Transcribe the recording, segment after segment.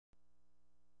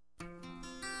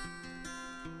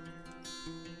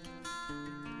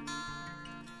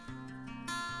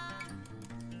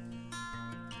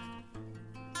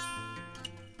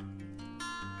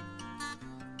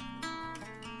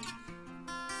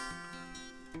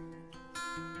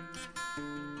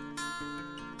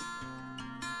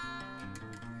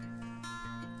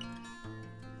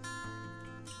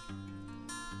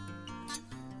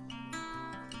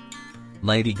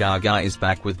Lady Gaga is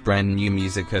back with brand new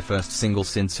music, her first single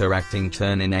since her acting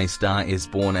turn in A Star Is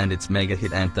Born and its mega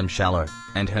hit anthem Shallow,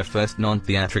 and her first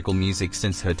non-theatrical music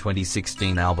since her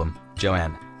 2016 album,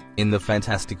 Joanne. In the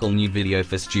fantastical new video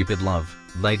for Stupid Love,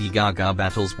 Lady Gaga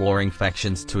battles warring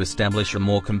factions to establish a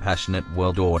more compassionate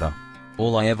world order.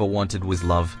 All I ever wanted was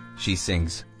love, she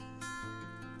sings.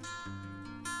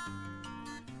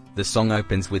 The song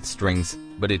opens with strings,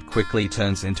 but it quickly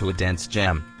turns into a dance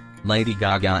jam. Lady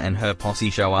Gaga and her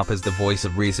posse show up as the voice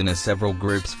of reason as several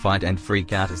groups fight and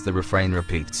freak out as the refrain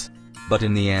repeats. But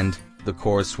in the end, the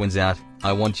chorus wins out.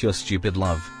 I want your stupid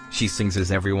love, she sings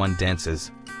as everyone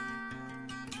dances.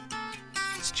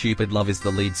 Stupid Love is the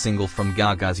lead single from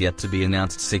Gaga's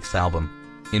yet-to-be-announced sixth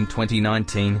album. In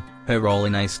 2019, her role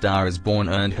in A Star Is Born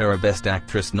earned her a Best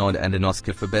Actress nod and an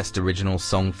Oscar for Best Original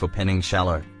Song for penning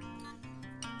Shallow.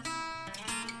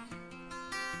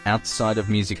 Outside of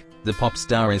music, the pop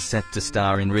star is set to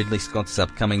star in Ridley Scott's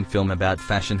upcoming film about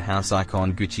fashion house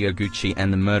icon Gucci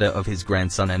and the murder of his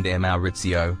grandson and heir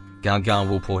Maurizio. Gaga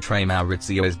will portray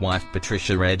Maurizio's wife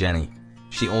Patricia Reggiani.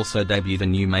 She also debuted a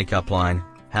new makeup line,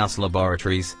 House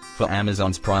Laboratories, for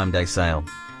Amazon's Prime Day sale.